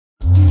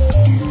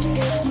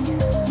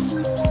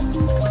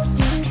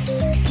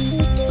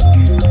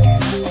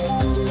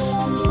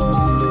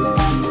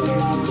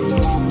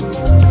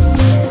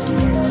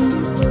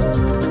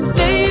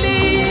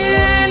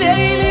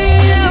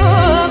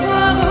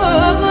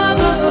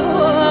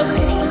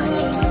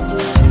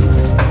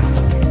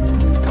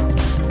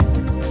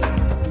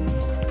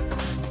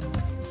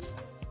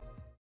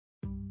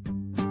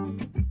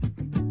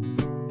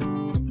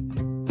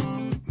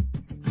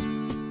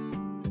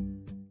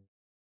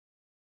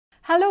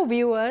Hello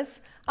viewers,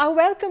 I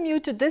welcome you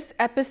to this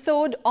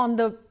episode on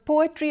the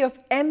poetry of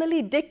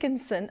Emily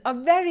Dickinson, a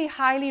very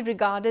highly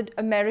regarded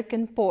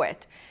American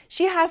poet.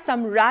 She has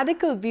some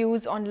radical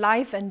views on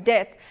life and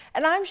death,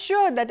 and I'm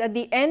sure that at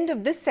the end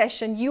of this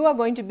session you are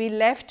going to be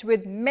left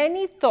with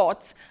many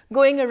thoughts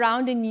going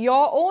around in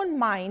your own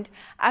mind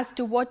as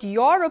to what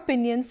your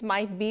opinions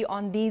might be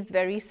on these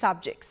very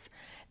subjects.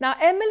 Now,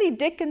 Emily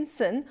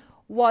Dickinson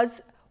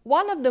was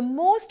one of the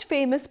most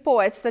famous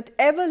poets that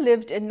ever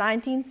lived in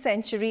 19th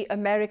century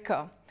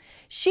America.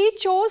 She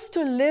chose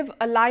to live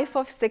a life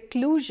of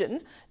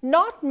seclusion,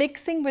 not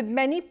mixing with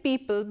many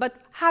people, but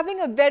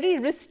having a very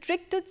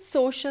restricted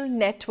social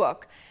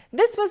network.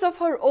 This was of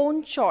her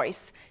own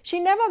choice. She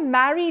never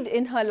married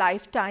in her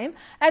lifetime,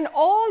 and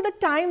all the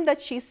time that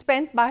she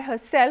spent by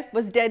herself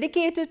was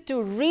dedicated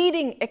to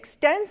reading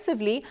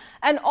extensively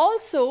and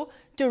also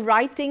to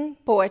writing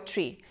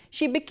poetry.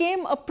 She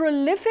became a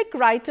prolific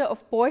writer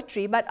of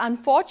poetry, but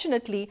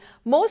unfortunately,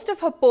 most of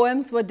her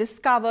poems were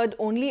discovered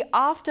only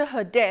after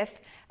her death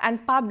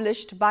and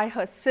published by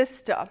her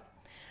sister.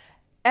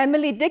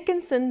 Emily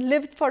Dickinson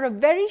lived for a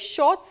very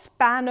short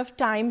span of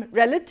time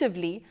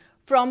relatively,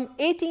 from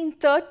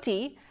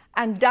 1830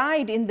 and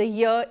died in the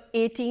year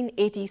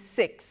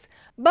 1886.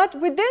 But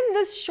within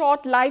this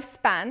short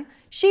lifespan,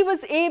 she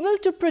was able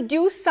to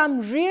produce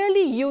some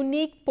really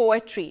unique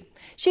poetry.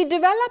 She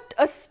developed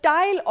a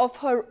style of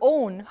her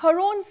own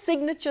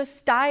signature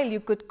style you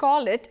could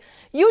call it,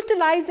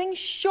 utilizing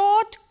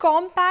short,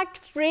 compact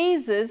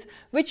phrases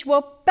which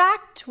were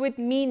packed with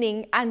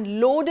meaning and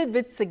loaded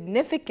with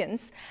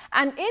significance.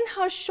 And in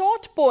her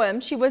short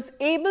poems, she was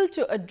able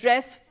to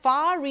address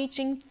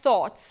far-reaching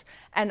thoughts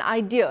and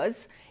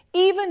ideas,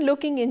 even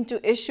looking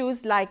into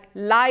issues like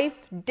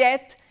life,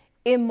 death,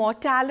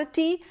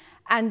 immortality,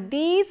 and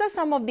these are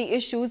some of the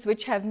issues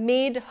which have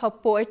made her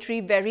poetry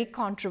very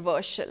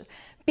controversial.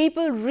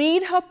 People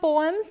read her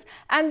poems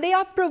and they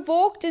are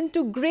provoked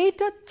into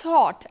greater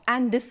thought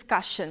and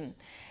discussion.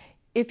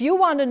 If you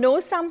want to know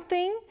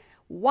something,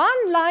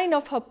 one line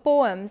of her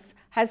poems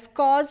has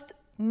caused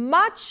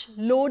much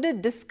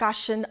loaded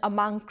discussion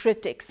among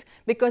critics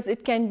because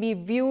it can be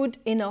viewed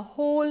in a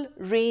whole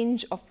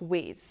range of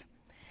ways.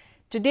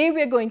 Today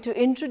we are going to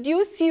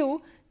introduce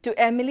you to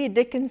Emily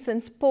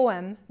Dickinson's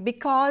poem,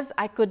 Because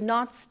I Could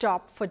Not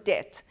Stop for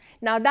Death.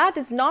 Now that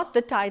is not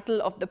the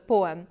title of the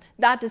poem,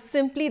 that is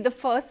simply the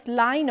first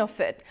line of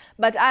it.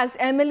 But as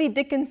Emily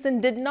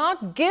Dickinson did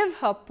not give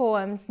her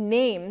poems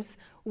names,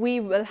 we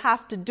will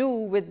have to do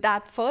with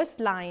that first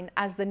line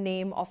as the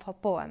name of her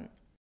poem.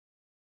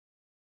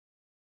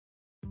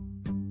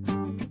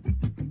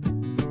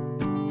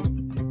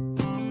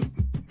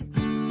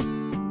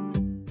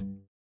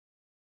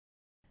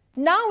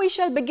 Now we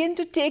shall begin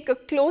to take a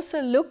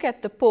closer look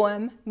at the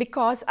poem,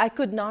 Because I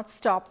Could Not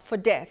Stop for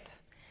Death.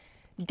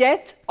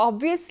 Death,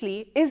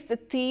 obviously, is the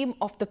theme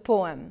of the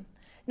poem.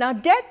 Now,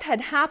 death had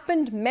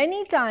happened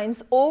many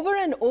times over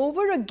and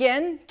over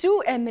again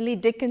to Emily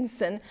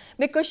Dickinson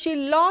because she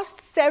lost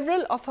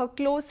several of her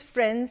close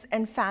friends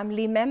and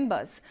family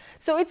members.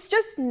 So it's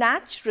just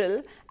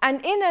natural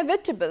and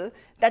inevitable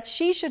that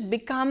she should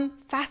become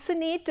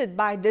fascinated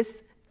by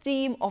this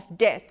theme of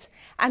death.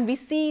 And we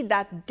see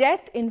that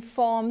death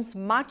informs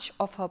much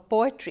of her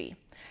poetry.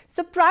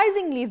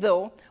 Surprisingly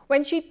though,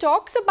 when she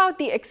talks about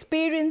the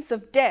experience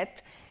of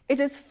death, it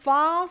is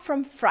far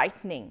from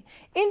frightening.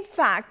 In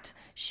fact,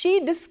 she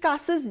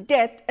discusses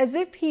death as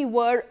if he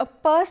were a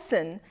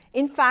person,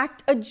 in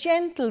fact a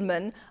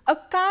gentleman, a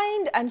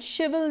kind and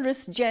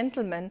chivalrous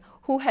gentleman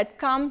who had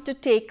come to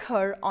take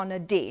her on a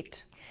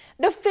date.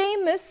 The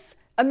famous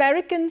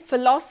American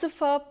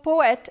philosopher,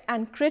 poet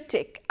and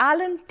critic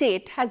Alan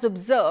Tate has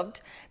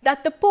observed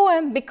that the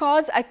poem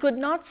Because I Could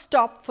Not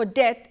Stop for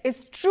Death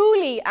is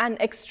truly an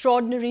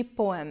extraordinary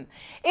poem.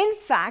 In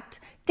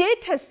fact,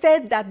 Tate has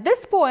said that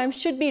this poem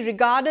should be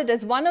regarded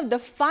as one of the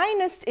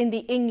finest in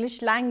the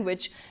English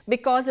language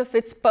because of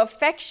its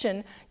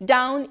perfection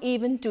down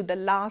even to the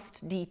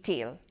last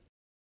detail.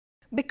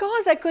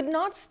 Because I Could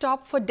Not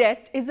Stop for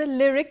Death is a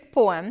lyric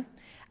poem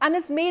and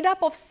is made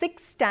up of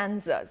 6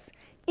 stanzas.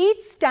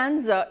 Each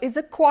stanza is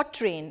a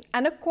quatrain,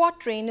 and a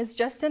quatrain is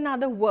just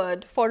another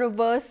word for a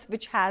verse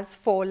which has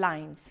 4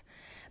 lines.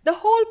 The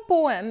whole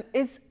poem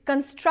is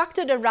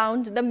constructed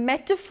around the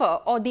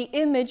metaphor or the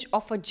image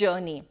of a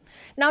journey.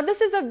 Now, this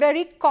is a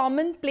very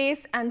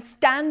commonplace and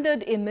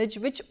standard image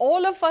which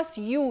all of us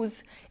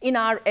use in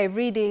our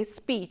everyday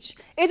speech.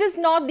 It is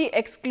not the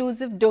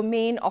exclusive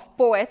domain of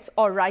poets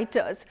or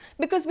writers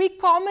because we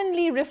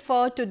commonly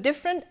refer to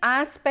different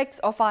aspects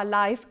of our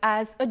life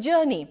as a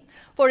journey.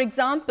 For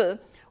example,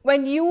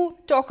 when you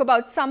talk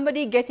about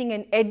somebody getting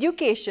an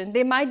education,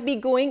 they might be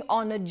going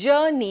on a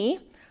journey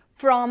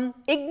from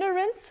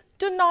ignorance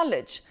to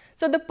knowledge.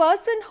 So the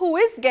person who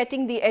is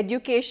getting the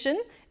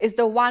education is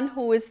the one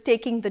who is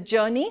taking the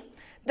journey.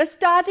 The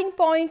starting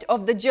point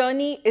of the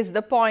journey is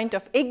the point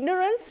of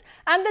ignorance,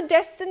 and the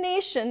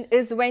destination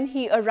is when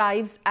he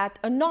arrives at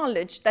a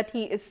knowledge that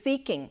he is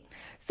seeking.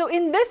 So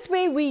in this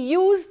way, we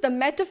use the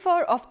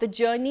metaphor of the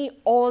journey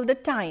all the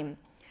time.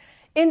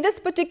 In this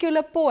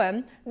particular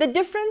poem, the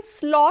different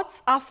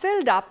slots are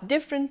filled up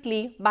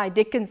differently by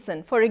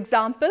Dickinson. For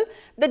example,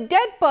 the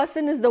dead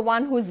person is the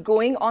one who's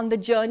going on the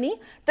journey.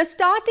 The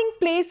starting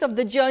place of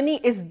the journey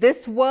is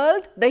this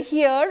world, the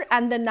here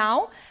and the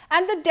now,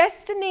 and the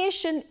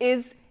destination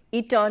is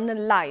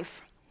eternal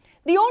life.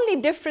 The only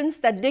difference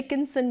that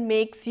Dickinson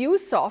makes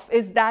use of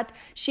is that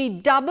she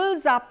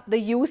doubles up the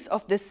use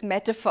of this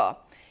metaphor.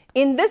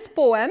 In this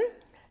poem,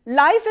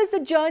 life is a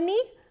journey,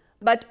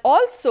 but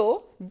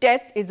also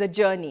death is a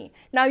journey.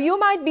 Now you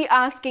might be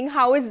asking,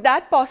 how is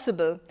that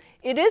possible?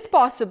 It is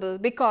possible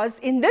because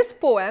in this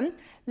poem,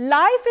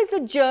 life is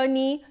a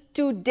journey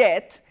to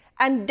death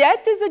and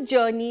death is a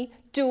journey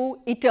to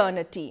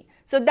eternity.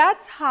 So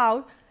that's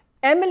how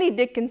Emily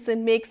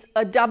Dickinson makes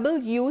a double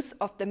use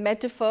of the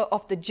metaphor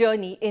of the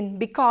journey in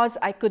Because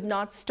I Could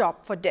Not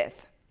Stop for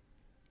Death.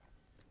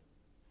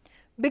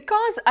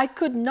 Because I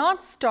could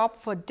not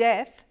stop for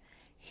death,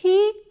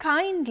 he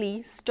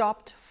kindly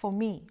stopped for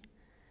me.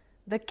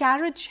 The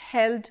carriage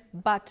held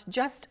but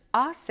just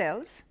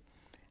ourselves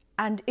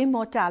and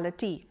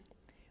immortality.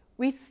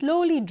 We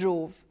slowly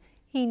drove,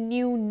 he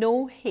knew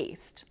no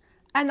haste,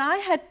 and I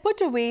had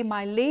put away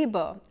my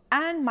labour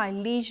and my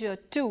leisure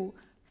too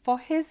for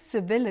his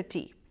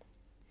civility.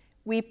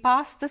 We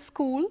passed the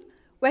school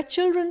where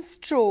children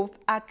strove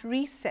at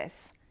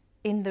recess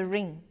in the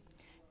ring.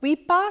 We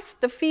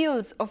passed the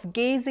fields of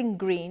gazing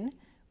green,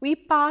 we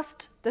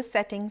passed the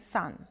setting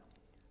sun.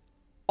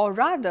 Or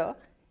rather,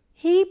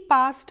 he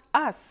passed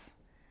us.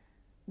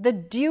 The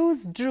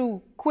dews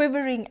drew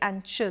quivering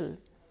and chill,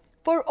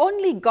 for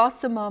only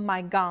gossamer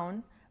my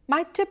gown,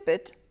 my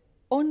tippet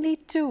only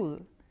tulle.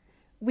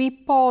 We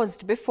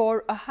paused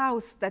before a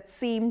house that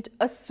seemed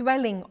a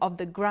swelling of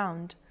the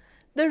ground.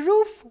 The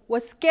roof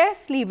was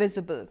scarcely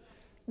visible,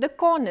 the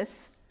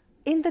cornice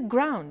in the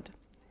ground.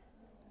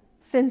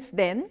 Since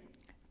then,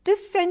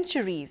 'tis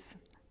centuries,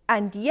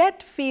 and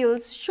yet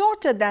feels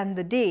shorter than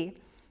the day,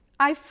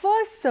 I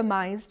first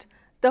surmised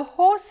the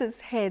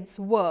horses' heads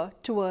were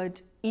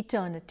toward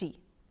eternity.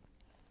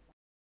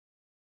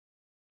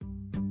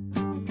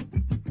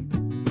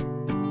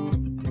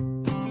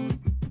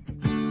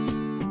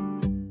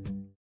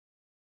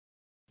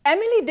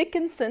 Emily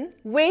Dickinson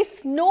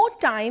wastes no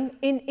time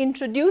in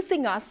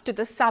introducing us to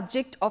the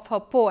subject of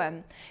her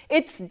poem.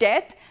 It's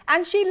death,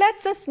 and she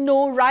lets us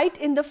know right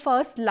in the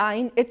first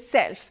line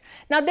itself.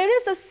 Now, there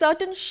is a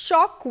certain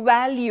shock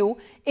value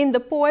in the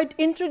poet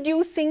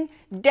introducing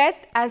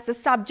death as the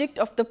subject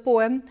of the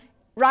poem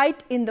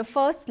right in the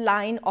first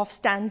line of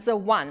stanza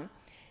 1.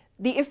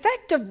 The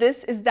effect of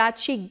this is that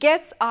she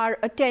gets our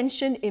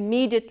attention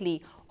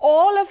immediately.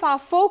 All of our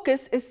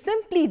focus is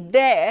simply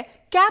there,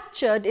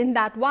 captured in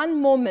that one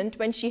moment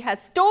when she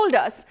has told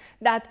us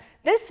that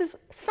this is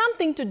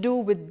something to do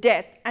with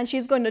death, and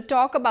she's going to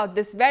talk about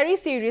this very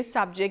serious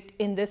subject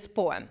in this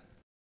poem.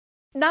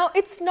 Now,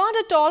 it's not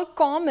at all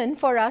common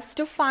for us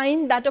to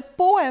find that a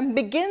poem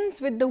begins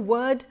with the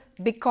word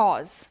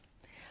because,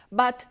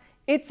 but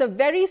it's a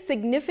very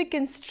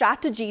significant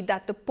strategy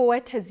that the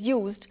poet has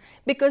used,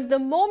 because the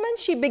moment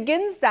she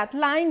begins that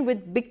line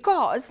with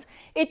because,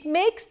 it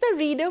makes the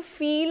reader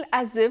feel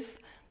as if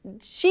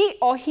she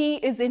or he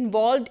is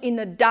involved in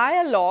a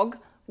dialogue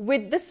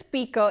with the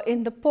speaker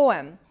in the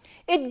poem.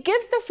 It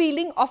gives the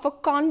feeling of a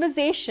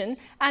conversation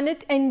and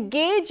it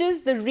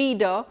engages the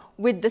reader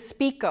with the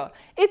speaker.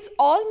 It's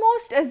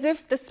almost as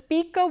if the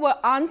speaker were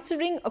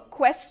answering a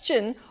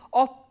question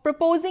or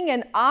proposing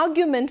an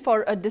argument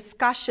for a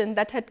discussion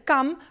that had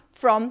come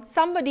from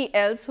somebody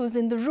else who's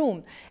in the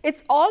room.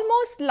 It's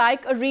almost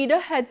like a reader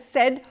had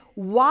said,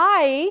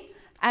 why?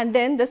 And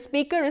then the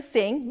speaker is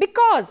saying,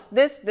 because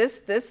this,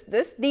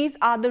 these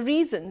are the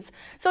reasons.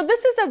 So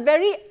this is a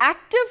very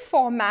active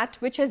format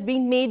which has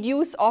been made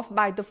use of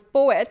by the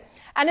poet,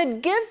 and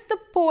it gives the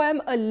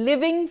poem a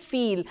living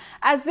feel,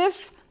 as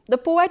if the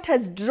poet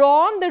has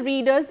drawn the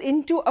readers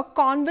into a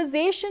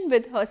conversation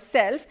with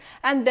herself,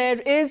 and there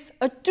is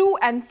a to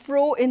and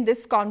fro in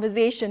this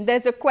conversation.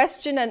 There's a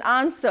question and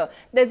answer.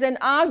 There's an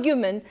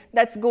argument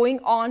that's going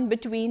on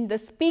between the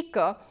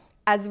speaker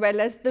as well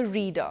as the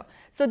reader.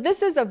 So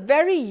this is a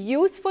very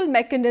useful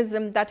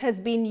mechanism that has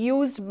been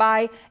used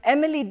by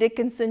Emily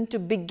Dickinson to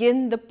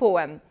begin the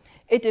poem.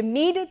 It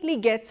immediately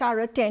gets our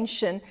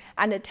attention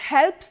and it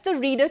helps the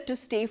reader to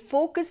stay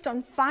focused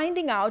on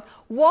finding out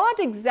what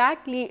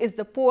exactly is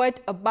the poet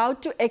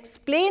about to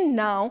explain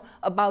now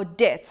about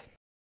death.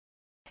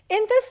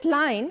 In this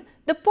line,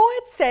 the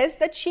poet says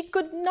that she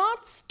could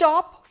not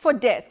stop for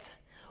death.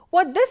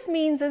 What this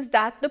means is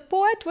that the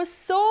poet was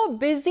so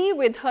busy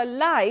with her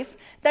life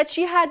that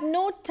she had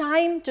no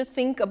time to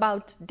think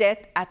about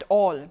death at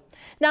all.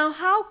 Now,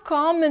 how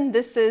common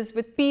this is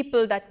with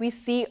people that we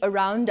see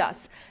around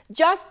us.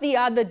 Just the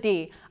other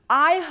day,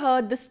 I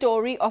heard the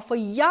story of a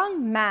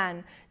young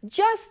man,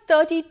 just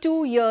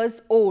 32 years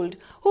old,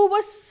 who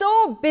was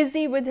so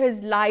busy with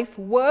his life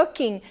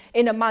working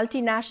in a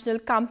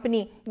multinational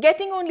company,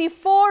 getting only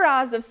 4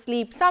 hours of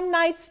sleep, some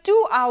nights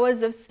 2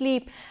 hours of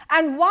sleep,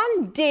 and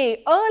one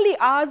day, early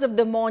hours of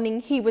the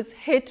morning, he was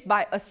hit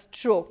by a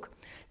stroke.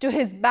 To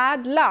his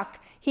bad luck,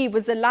 He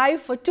was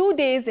alive for 2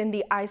 days in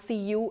the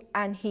ICU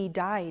and he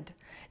died.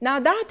 Now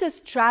that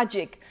is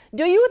tragic.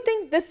 Do you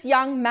think this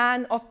young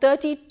man of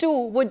 32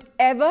 would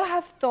ever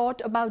have thought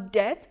about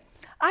death?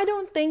 I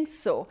don't think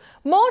so.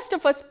 Most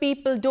of us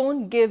people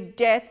don't give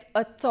death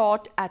a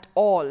thought at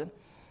all.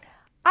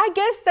 I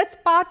guess that's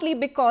partly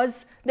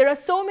because there are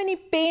so many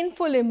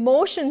painful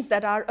emotions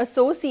that are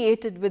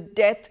associated with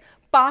death,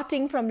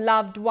 parting from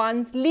loved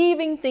ones,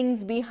 leaving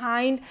things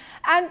behind,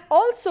 and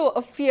also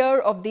a fear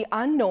of the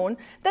unknown,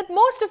 that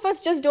most of us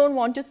just don't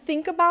want to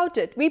think about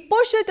it. We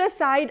push it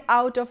aside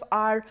out of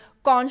our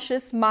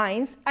conscious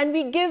minds and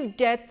we give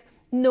death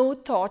no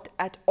thought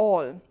at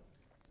all.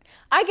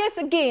 I guess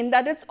again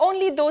that it's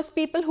only those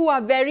people who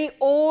are very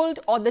old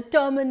or the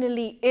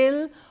terminally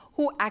ill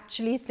who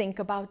actually think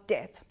about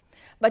death.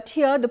 But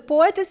here the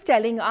poet is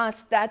telling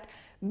us that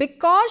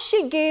because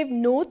she gave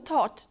no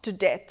thought to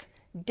death,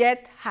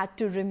 death had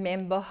to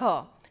remember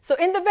her. So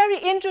in the very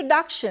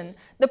introduction,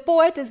 the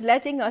poet is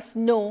letting us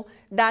know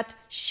that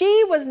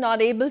she was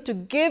not able to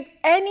give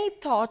any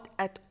thought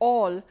at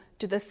all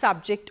to the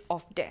subject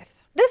of death.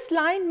 This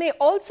line may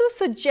also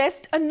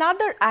suggest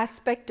another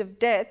aspect of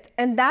death,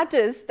 and that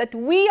is that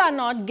we are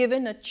not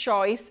given a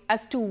choice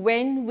as to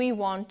when we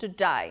want to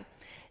die.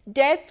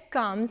 Death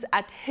comes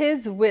at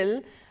His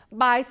will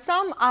by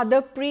some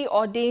other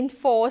preordained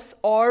force,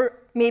 or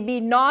maybe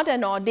not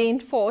an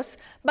ordained force,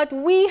 but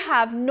we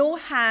have no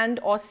hand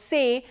or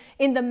say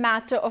in the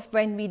matter of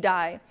when we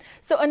die.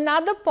 So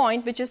another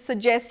point which is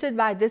suggested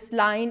by this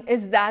line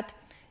is that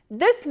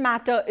this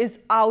matter is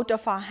out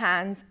of our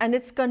hands and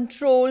it's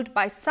controlled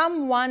by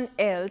someone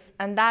else,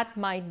 and that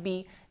might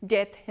be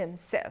death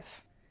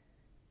himself.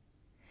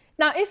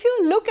 Now, if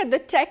you look at the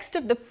text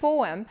of the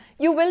poem,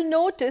 you will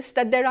notice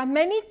that there are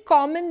many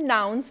common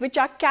nouns which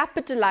are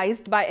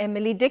capitalized by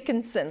Emily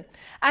Dickinson,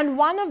 and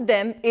one of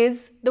them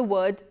is the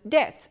word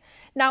death.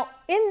 Now,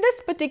 in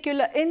this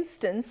particular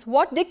instance,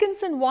 what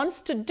Dickinson wants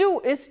to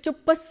do is to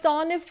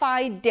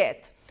personify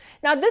death.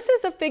 Now, this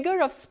is a figure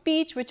of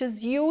speech which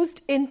is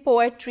used in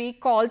poetry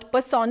called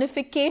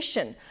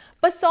personification.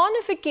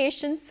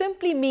 Personification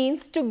simply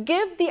means to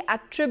give the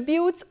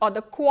attributes or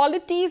the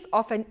qualities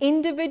of an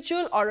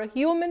individual or a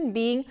human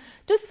being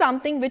to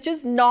something which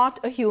is not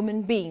a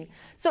human being.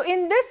 So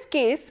in this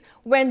case,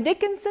 when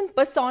Dickinson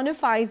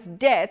personifies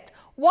death,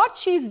 what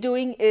she's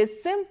doing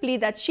is simply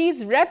that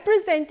she's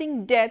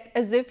representing death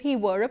as if he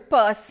were a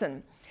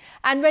person.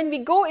 And when we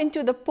go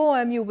into the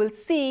poem, you will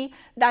see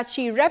that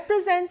she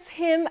represents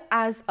him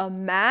as a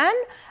man,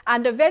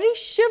 and a very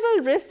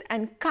chivalrous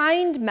and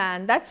kind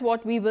man. That's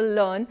what we will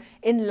learn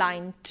in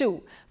line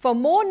 2. For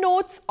more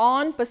notes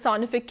on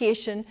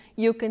personification,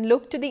 you can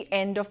look to the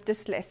end of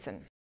this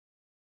lesson.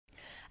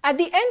 At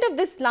the end of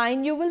this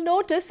line, you will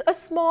notice a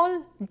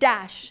small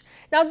dash.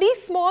 Now, these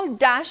small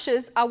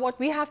dashes are what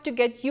we have to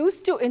get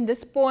used to in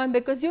this poem,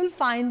 because you'll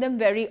find them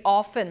very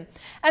often.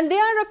 And they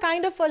are a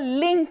kind of a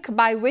link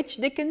by which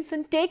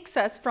Dickinson takes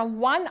us from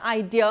one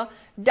idea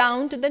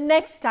down to the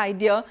next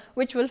idea,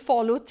 which will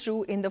follow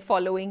through in the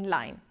following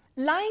line.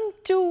 Line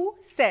 2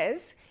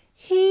 says,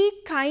 "He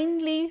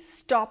kindly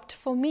stopped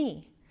for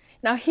me."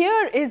 Now,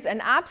 here is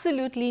an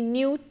absolutely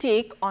new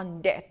take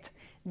on death.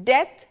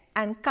 Death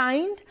and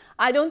kind,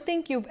 I don't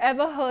think you've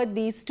ever heard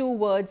these two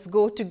words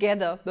go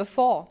together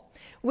before.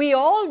 We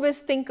always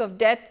think of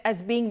death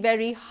as being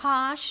very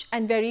harsh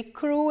and very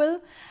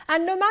cruel,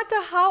 and no matter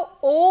how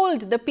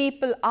old the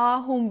people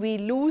are whom we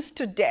lose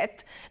to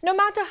death, no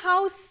matter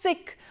how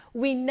sick,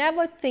 we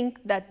never think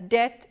that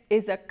death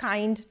is a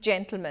kind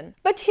gentleman.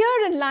 But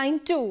here in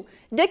line 2,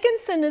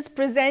 Dickinson is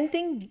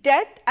presenting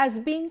death as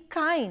being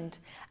kind.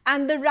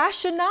 And the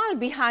rationale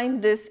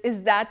behind this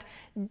is that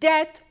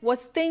death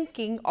was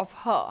thinking of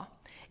her.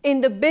 In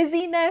the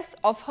busyness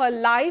of her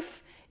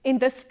life, in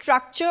the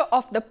structure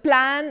of the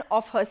plan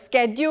of her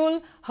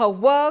schedule, her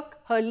work,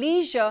 her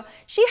leisure,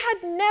 she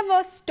had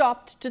never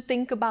stopped to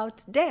think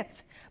about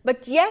death.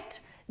 But yet,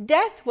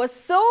 death was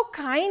so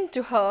kind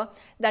to her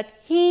that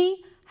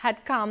he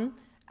had come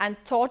and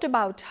thought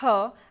about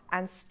her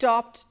and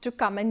stopped to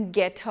come and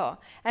get her.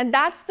 And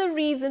that's the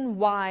reason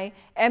why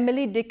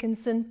Emily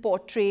Dickinson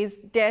portrays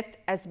death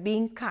as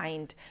being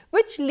kind,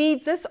 which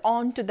leads us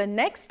on to the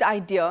next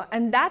idea,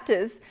 and that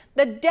is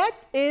that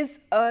death is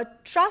a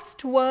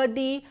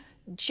trustworthy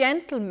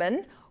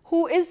gentleman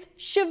who is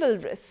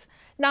chivalrous.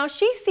 Now,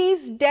 she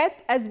sees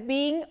death as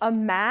being a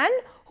man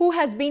who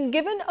has been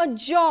given a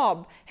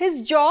job.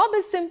 His job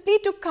is simply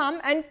to come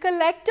and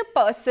collect a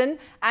person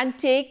and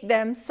take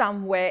them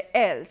somewhere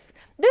else.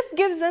 This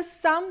gives us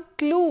some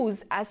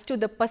clues as to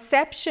the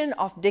perception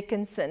of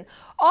Dickinson.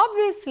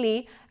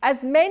 Obviously,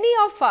 as many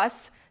of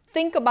us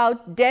think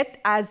about death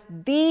as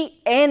the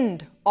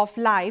end of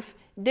life,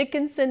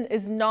 Dickinson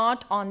is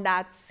not on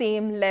that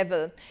same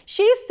level.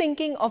 She is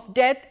thinking of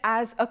death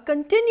as a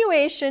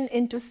continuation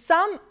into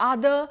some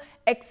other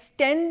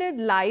extended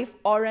life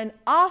or an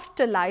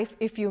afterlife,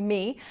 if you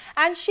may,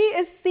 and she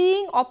is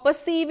seeing or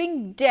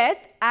perceiving death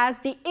as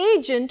the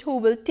agent who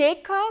will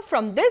take her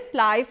from this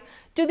life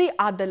to the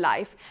other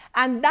life.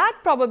 And that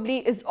probably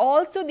is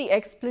also the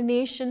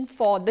explanation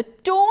for the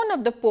tone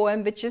of the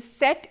poem, which is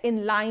set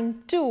in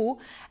line 2,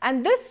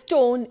 and this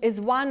tone is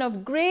one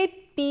of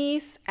great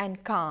peace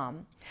and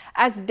calm,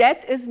 as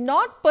death is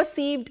not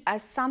perceived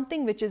as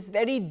something which is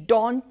very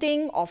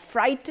daunting or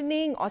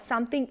frightening or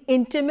something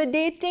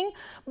intimidating,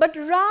 but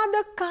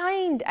rather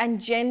kind and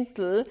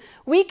gentle.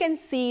 We can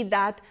see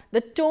that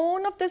the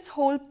tone of this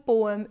whole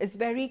poem is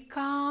very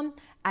calm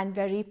and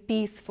very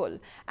peaceful,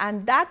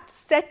 and that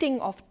setting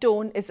of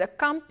tone is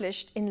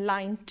accomplished in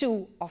line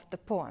 2 of the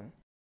poem.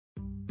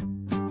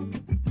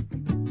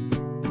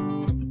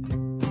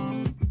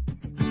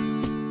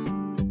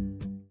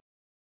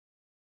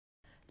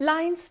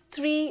 Lines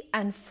 3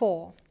 and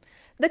 4.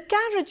 The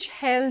carriage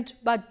held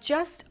but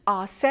just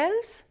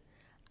ourselves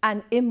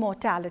and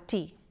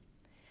immortality.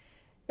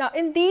 Now,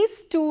 in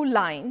these two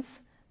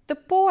lines, the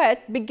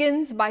poet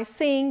begins by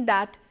saying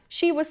that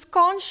she was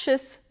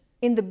conscious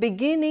in the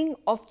beginning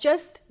of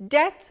just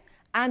death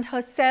and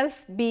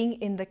herself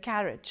being in the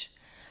carriage.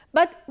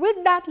 But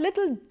with that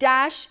little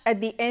dash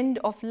at the end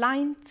of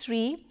line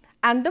 3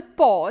 and the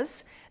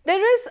pause,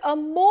 there is a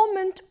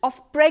moment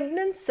of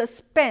pregnant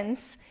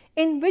suspense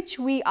in which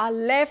we are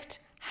left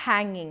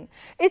hanging.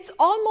 It's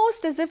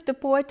almost as if the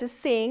poet is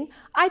saying,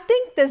 I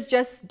think there's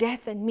just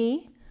death and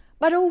me,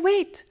 but oh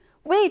wait,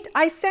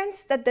 I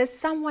sense that there's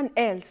someone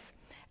else.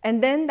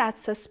 And then that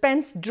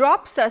suspense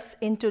drops us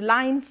into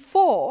line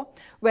 4,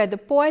 where the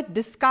poet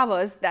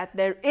discovers that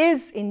there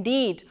is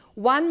indeed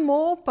one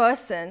more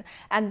person,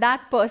 and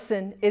that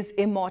person is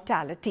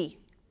immortality.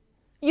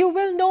 You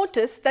will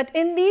notice that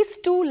in these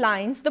two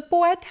lines, the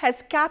poet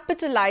has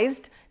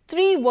capitalized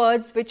 3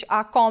 words which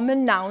are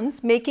common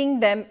nouns, making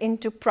them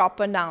into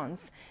proper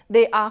nouns.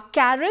 They are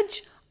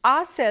carriage,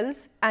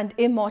 ourselves, and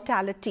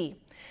immortality.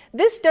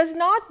 This does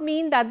not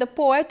mean that the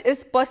poet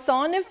is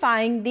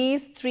personifying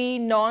these 3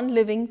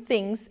 non-living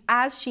things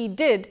as she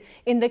did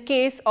in the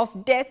case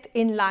of death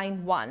in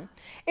line 1.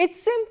 It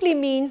simply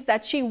means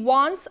that she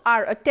wants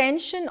our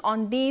attention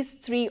on these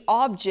 3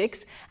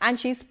 objects and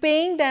she's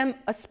paying them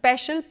a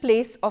special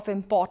place of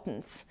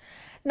importance.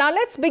 Now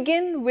let's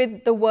begin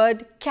with the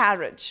word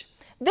carriage.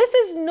 This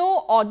is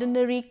no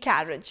ordinary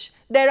carriage.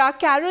 There are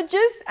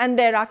carriages and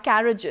there are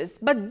carriages,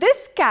 but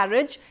this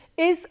carriage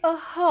is a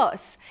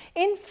hearse.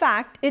 In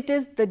fact, it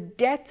is the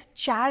death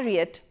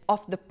chariot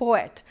of the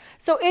poet.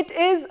 So it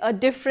is a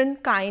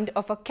different kind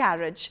of a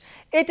carriage.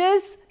 It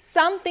is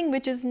something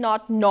which is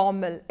not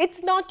normal.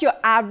 It's not your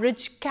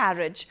average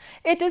carriage.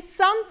 It is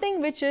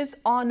something which is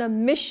on a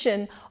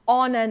mission,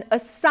 on an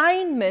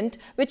assignment,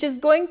 which is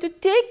going to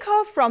take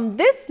her from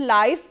this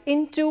life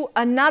into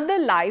another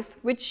life,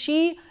 which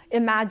she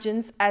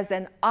imagines as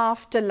an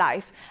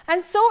afterlife.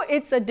 And so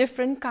it's a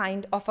different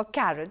kind of a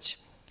carriage.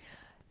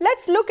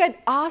 Let's look at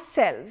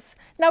ourselves.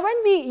 Now, when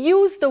we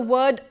use the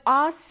word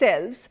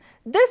ourselves,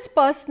 this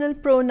personal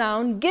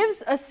pronoun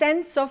gives a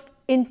sense of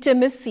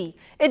intimacy.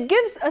 It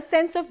gives a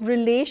sense of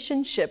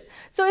relationship.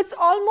 So it's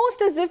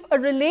almost as if a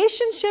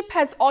relationship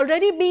has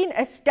already been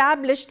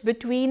established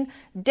between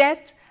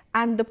death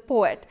and the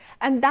poet,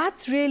 and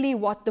that's really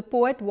what the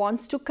poet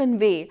wants to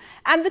convey.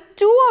 And the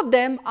two of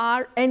them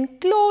are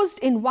enclosed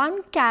in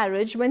one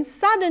carriage when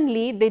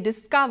suddenly they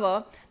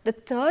discover the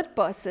third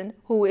person,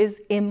 who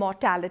is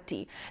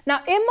immortality.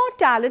 Now,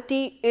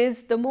 immortality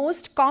is the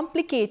most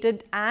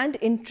complicated and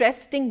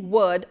interesting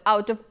word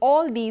out of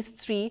all these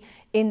 3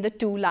 in the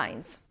 2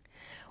 lines.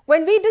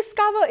 When we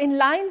discover in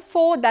line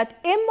 4 that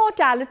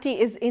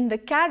immortality is in the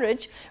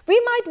carriage, we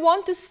might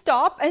want to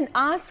stop and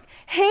ask,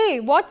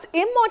 hey, what's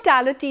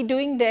immortality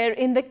doing there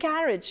in the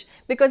carriage?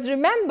 Because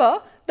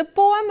remember, the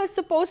poem is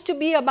supposed to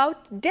be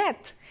about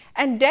death,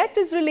 and death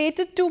is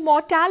related to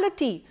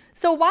mortality.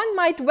 So one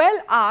might well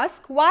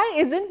ask, why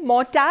isn't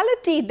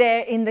mortality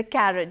there in the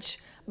carriage?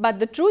 But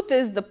the truth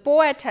is, the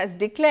poet has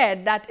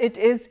declared that it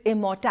is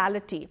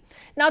immortality.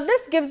 Now,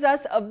 this gives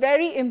us a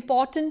very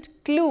important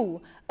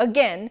clue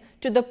again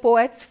to the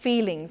poet's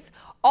feelings.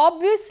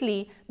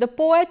 Obviously, the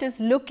poet is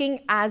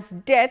looking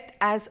at death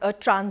as a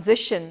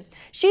transition.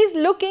 She's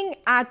looking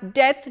at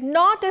death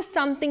not as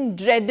something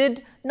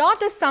dreaded,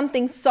 not as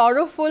something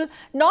sorrowful,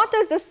 not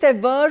as the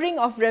severing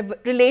of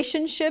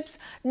relationships,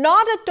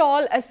 not at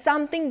all as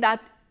something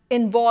that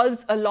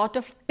involves a lot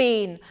of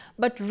pain,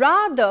 but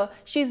rather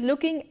she's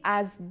looking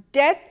as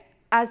death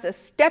as a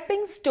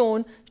stepping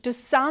stone to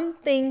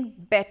something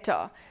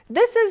better.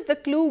 This is the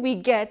clue we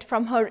get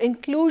from her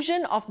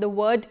inclusion of the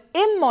word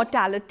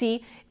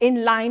immortality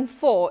in line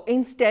 4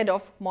 instead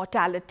of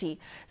mortality.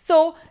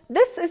 So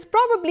this is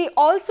probably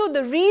also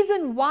the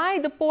reason why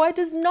the poet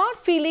is not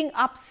feeling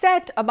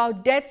upset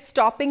about death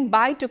stopping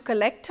by to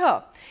collect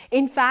her.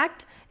 In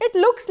fact, It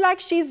looks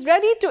like she's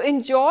ready to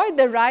enjoy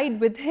the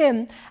ride with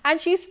him, and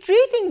she's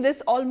treating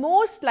this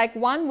almost like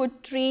one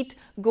would treat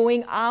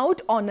going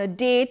out on a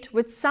date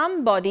with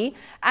somebody,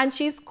 and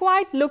she's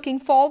quite looking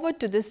forward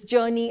to this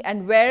journey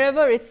and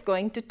wherever it's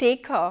going to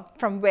take her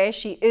from where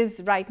she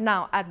is right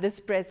now at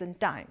this present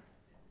time.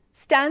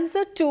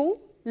 Stanza 2,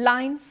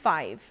 line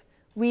 5.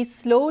 We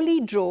slowly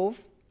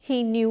drove,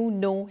 he knew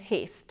no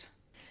haste.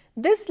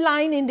 This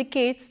line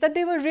indicates that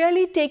they were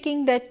really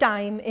taking their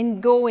time in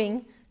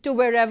going to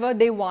wherever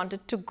they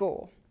wanted to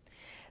go.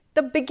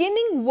 The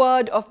beginning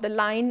word of the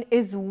line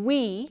is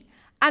we,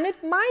 and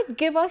it might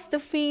give us the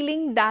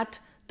feeling that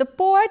the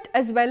poet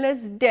as well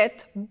as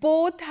Death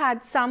both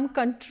had some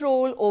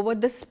control over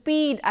the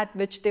speed at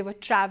which they were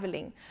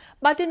traveling.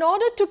 But in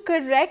order to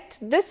correct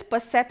this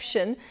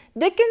perception,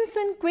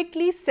 Dickinson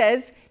quickly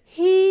says,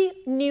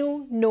 he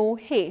knew no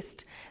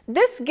haste.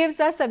 This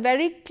gives us a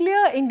very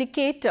clear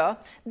indicator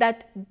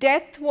that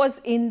Death was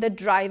in the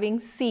driving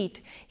seat.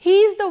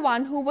 He is the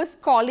one who was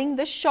calling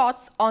the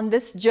shots on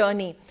this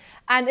journey.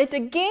 And it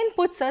again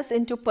puts us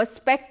into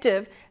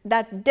perspective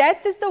that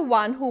Death is the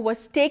one who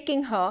was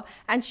taking her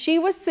and she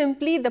was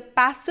simply the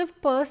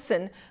passive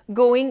person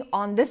going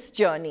on this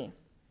journey.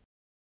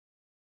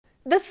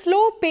 The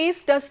slow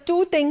pace does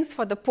two things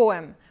for the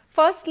poem.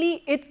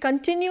 Firstly, it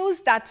continues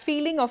that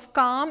feeling of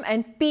calm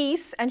and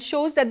peace and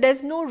shows that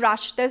there's no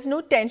rush, there's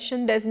no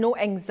tension, there's no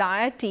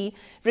anxiety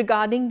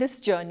regarding this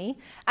journey.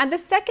 And the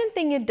second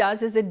thing it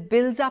does is it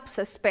builds up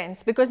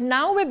suspense, because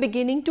now we're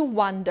beginning to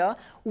wonder,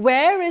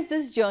 where is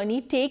this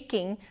journey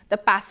taking the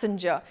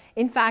passenger?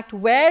 In fact,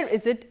 where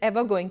is it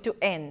ever going to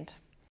end?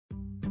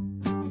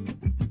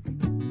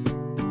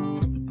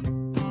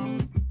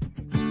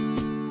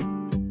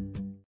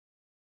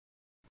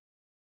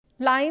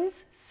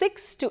 Lines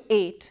 6 to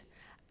 8.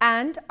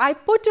 And I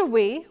put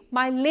away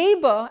my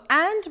labour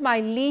and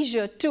my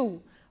leisure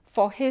too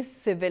for his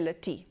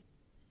civility.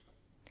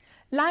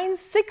 Lines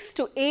 6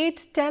 to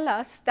 8 tell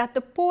us that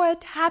the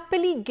poet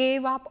happily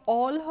gave up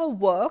all her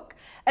work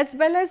as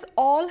well as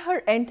all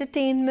her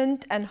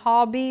entertainment and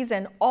hobbies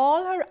and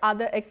all her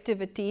other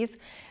activities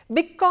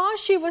because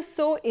she was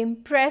so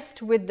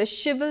impressed with the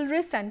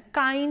chivalrous and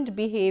kind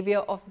behaviour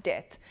of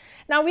Death.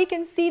 Now we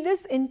can see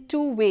this in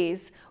two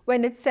ways.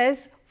 When it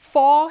says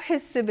for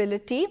his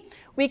civility,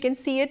 we can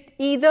see it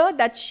either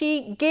that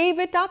she gave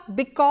it up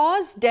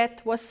because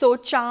Death was so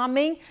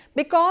charming,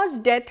 because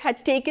Death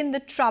had taken the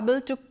trouble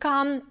to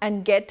come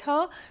and get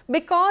her,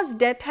 because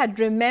Death had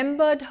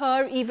remembered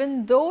her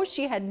even though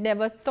she had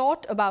never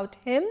thought about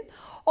him.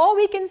 Or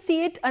we can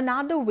see it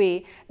another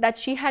way, that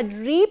she had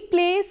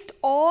replaced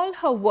all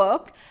her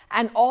work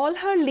and all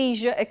her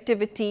leisure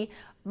activity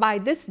by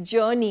this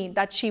journey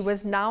that she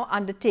was now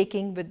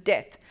undertaking with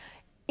Death.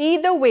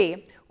 Either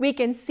way, we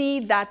can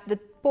see that the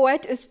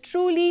poet is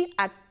truly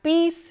at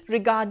peace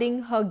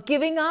regarding her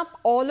giving up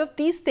all of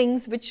these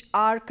things which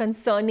are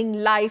concerning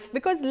life,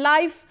 because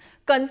life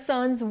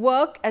concerns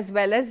work as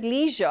well as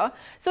leisure.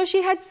 So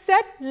she had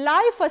set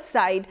life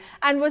aside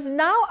and was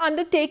now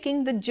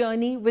undertaking the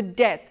journey with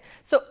Death.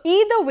 So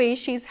either way,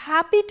 she's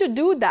happy to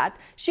do that.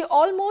 She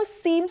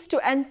almost seems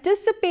to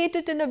anticipate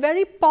it in a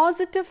very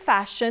positive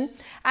fashion,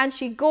 and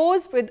she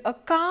goes with a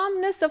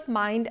calmness of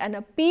mind and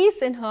a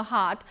peace in her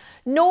heart,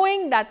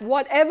 knowing that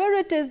whatever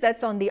it is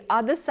that's on the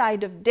other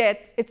side of Death,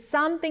 it's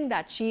something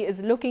that she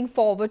is looking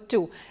forward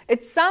to.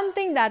 It's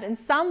something that in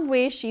some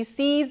way she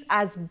sees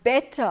as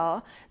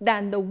better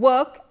than the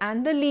work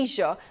and the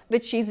leisure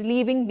which she's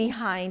leaving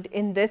behind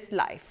in this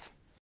life.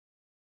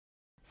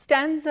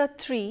 Stanza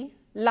 3.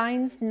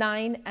 Lines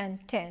 9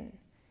 and 10.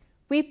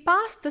 We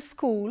passed the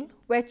school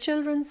where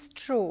children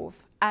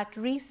strove at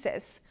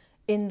recess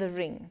in the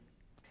ring.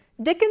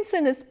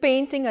 Dickinson is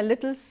painting a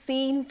little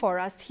scene for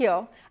us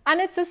here,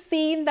 and it's a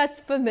scene that's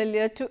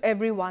familiar to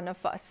every one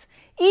of us.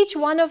 Each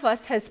one of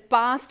us has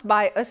passed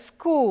by a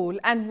school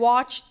and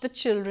watched the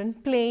children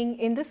playing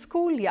in the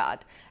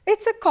schoolyard.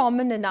 It's a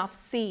common enough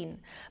scene,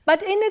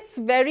 but in its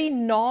very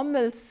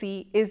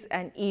normalcy is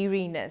an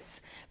eeriness,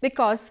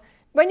 because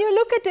when you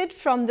look at it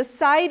from the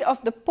side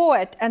of the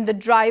poet and the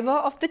driver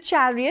of the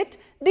chariot,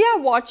 they are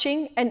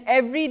watching an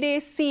everyday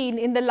scene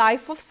in the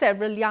life of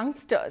several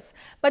youngsters.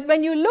 But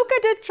when you look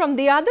at it from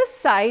the other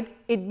side,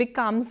 it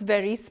becomes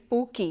very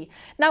spooky.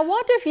 Now,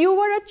 what if you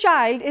were a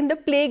child in the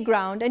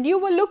playground and you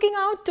were looking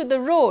out to the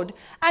road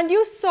and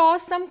you saw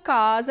some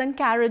cars and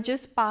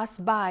carriages pass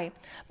by?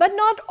 But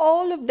not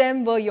all of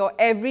them were your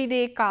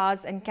everyday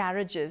cars and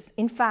carriages.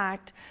 In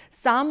fact,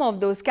 some of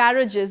those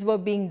carriages were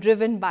being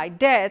driven by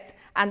Death,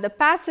 and the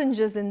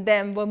passengers in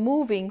them were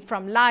moving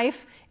from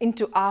life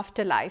into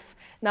afterlife.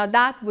 Now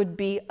that would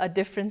be a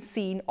different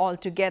scene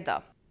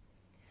altogether.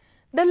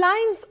 The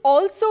lines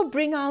also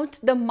bring out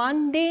the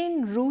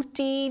mundane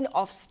routine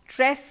of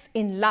stress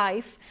in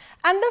life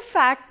and the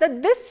fact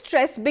that this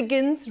stress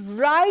begins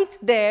right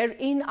there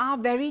in our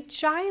very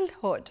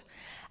childhood.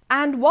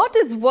 And what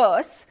is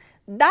worse,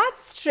 that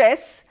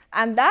stress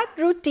and that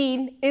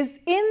routine is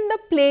in the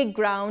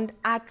playground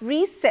at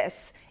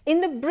recess,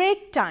 in the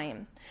break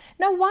time.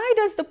 Now, why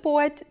does the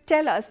poet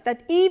tell us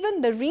that even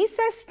the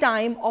recess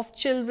time of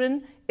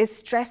children is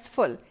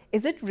stressful?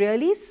 Is it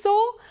really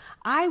so?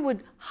 I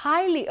would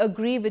highly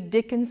agree with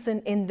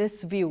Dickinson in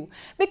this view,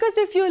 because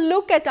if you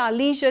look at our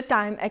leisure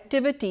time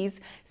activities,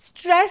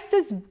 stress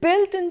is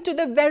built into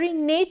the very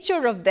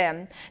nature of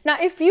them. Now,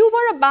 if you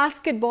were a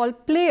basketball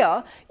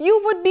player,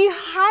 you would be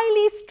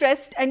highly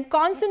stressed and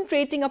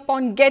concentrating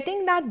upon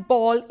getting that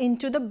ball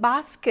into the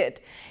basket.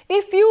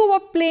 If you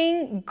were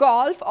playing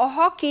golf or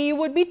hockey, you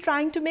would be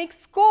trying to make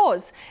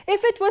scores.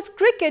 If it was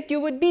cricket, you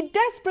would be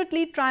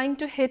desperately trying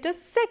to hit a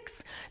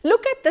six.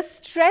 Look at the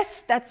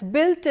stress that's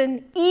built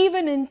in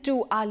even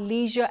into our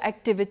leisure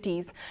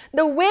activities.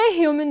 The way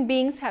human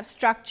beings have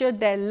structured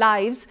their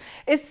lives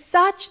is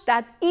such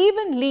that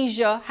even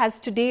leisure has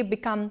today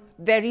become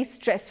very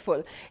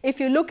stressful.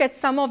 If you look at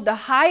some of the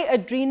high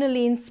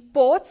adrenaline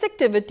sports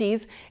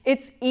activities,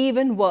 it's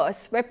even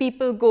worse, where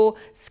people go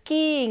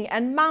skiing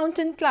and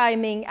mountain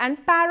climbing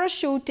and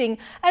parachuting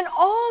and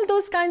all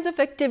those kinds of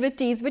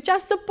activities which are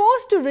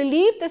supposed to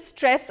relieve the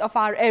stress of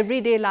our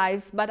everyday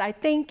lives, but I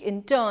think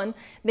in turn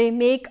they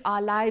make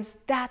our lives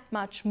that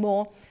much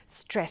more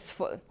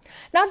stressful.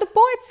 Now, the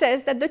poet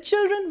says that the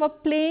children were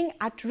playing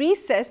at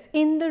recess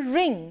in the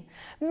ring.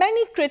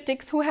 Many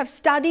critics who have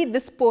studied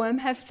this poem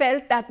have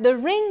felt that the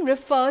ring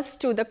refers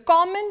to the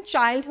common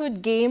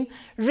childhood game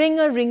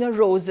Ringer Ringer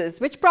Roses,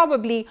 which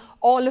probably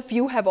all of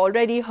you have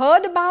already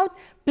heard about,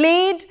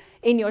 played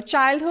in your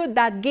childhood,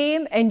 that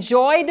game,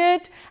 enjoyed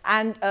it,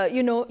 and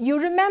you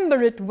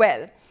remember it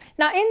well.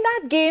 Now, in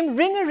that game,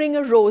 Ringer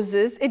Ringer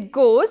Roses, it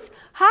goes,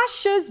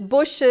 hushes,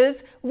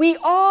 bushes, we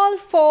all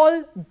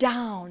fall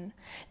down.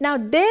 Now,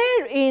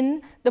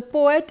 therein, the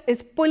poet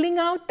is pulling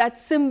out that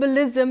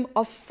symbolism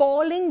of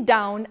falling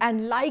down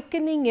and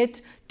likening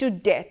it to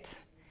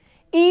death.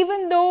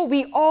 Even though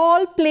we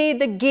all play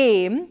the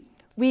game,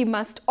 we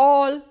must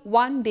all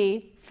one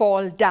day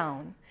fall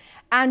down.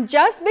 And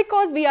just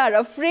because we are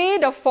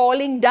afraid of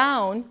falling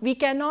down, we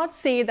cannot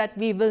say that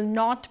we will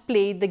not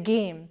play the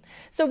game.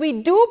 So we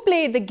do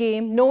play the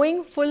game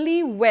knowing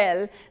fully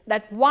well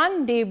that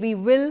one day we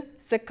will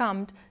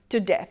succumb to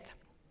death.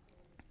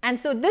 And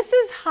so this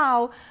is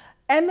how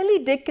Emily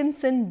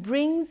Dickinson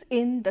brings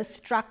in the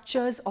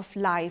structures of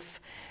life.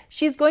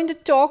 She's going to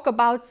talk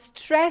about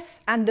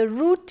stress and the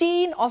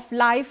routine of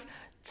life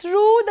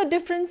through the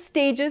different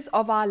stages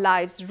of our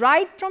lives,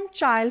 right from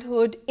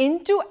childhood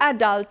into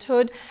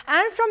adulthood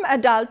and from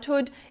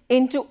adulthood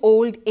into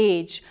old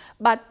age.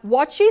 But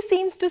what she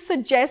seems to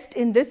suggest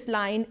in this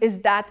line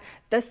is that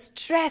the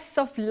stress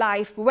of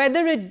life,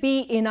 whether it be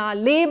in our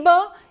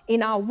labor,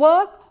 in our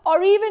work,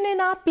 or even in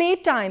our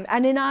playtime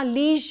and in our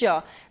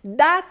leisure,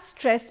 that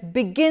stress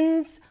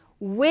begins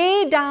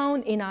way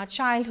down in our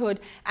childhood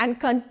and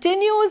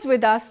continues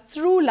with us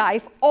through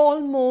life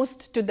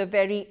almost to the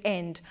very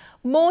end.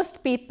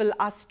 Most people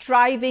are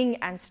striving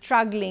and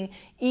struggling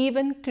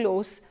even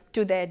close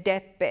to their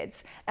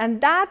deathbeds. And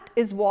that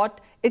is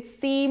what it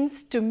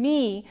seems to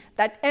me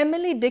that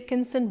Emily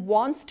Dickinson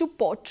wants to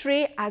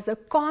portray as a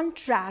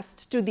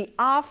contrast to the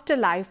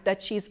afterlife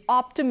that she's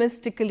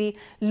optimistically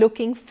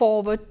looking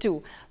forward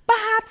to.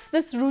 Perhaps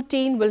this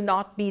routine will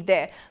not be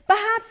there.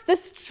 Perhaps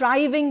this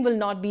striving will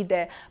not be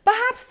there.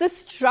 Perhaps this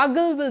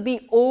struggle will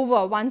be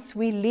over once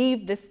we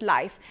leave this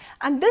life.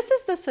 And this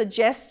is the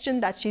suggestion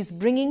that she's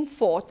bringing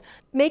forth,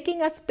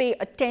 making us pay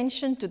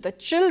attention to the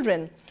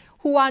children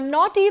who are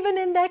not even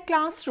in their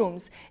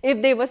classrooms.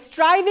 If they were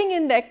striving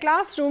in their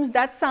classrooms,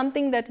 that's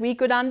something that we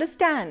could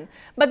understand.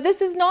 But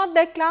this is not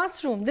their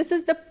classroom. This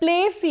is the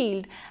play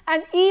field.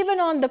 And even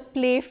on the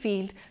play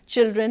field,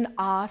 children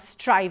are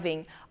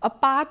striving.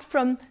 Apart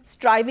from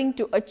striving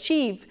to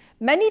achieve,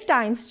 many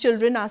times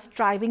children are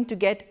striving to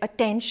get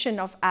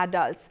attention of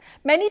adults.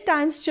 Many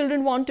times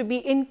children want to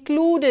be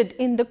included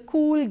in the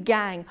cool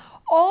gang.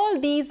 All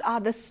these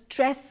are the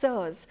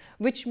stressors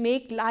which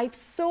make life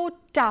so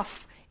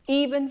tough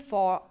even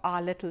for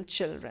our little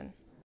children.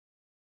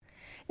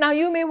 Now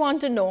you may want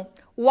to know,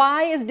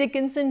 why is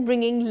Dickinson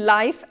bringing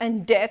life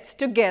and death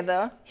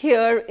together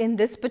here in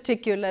this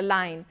particular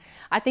line?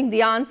 I think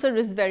the answer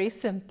is very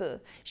simple.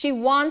 She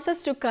wants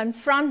us to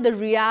confront the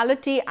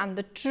reality and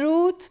the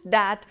truth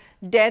that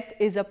death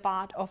is a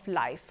part of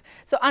life.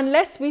 So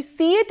unless we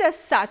see it as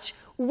such,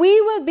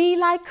 we will be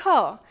like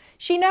her.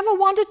 She never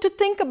wanted to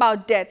think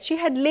about death. She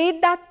had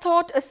laid that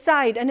thought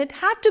aside, and it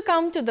had to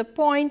come to the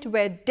point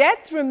where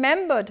death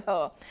remembered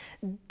her.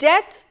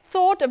 Death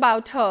thought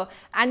about her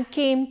and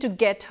came to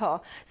get her.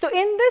 So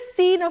in this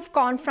scene of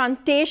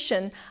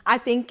confrontation, I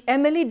think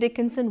Emily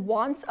Dickinson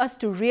wants us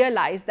to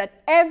realize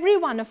that every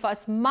one of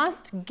us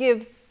must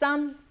give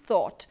some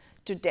thought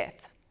to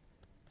death.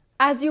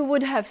 As you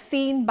would have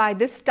seen by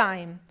this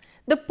time,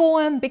 the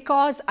poem,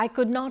 Because I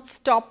Could Not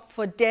Stop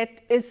for Death,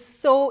 is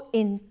so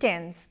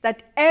intense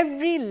that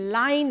every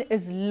line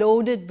is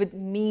loaded with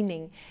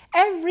meaning.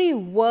 Every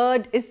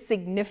word is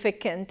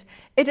significant.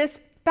 It is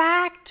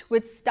packed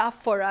with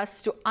stuff for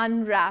us to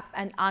unwrap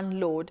and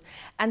unload.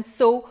 And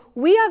so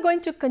we are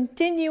going to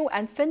continue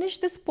and finish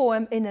this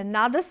poem in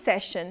another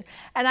session,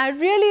 and I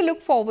really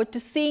look forward to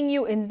seeing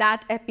you in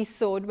that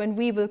episode when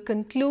we will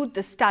conclude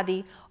the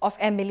study of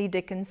Emily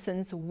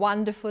Dickinson's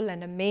wonderful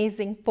and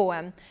amazing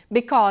poem,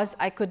 Because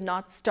I Could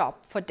Not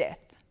Stop for Death.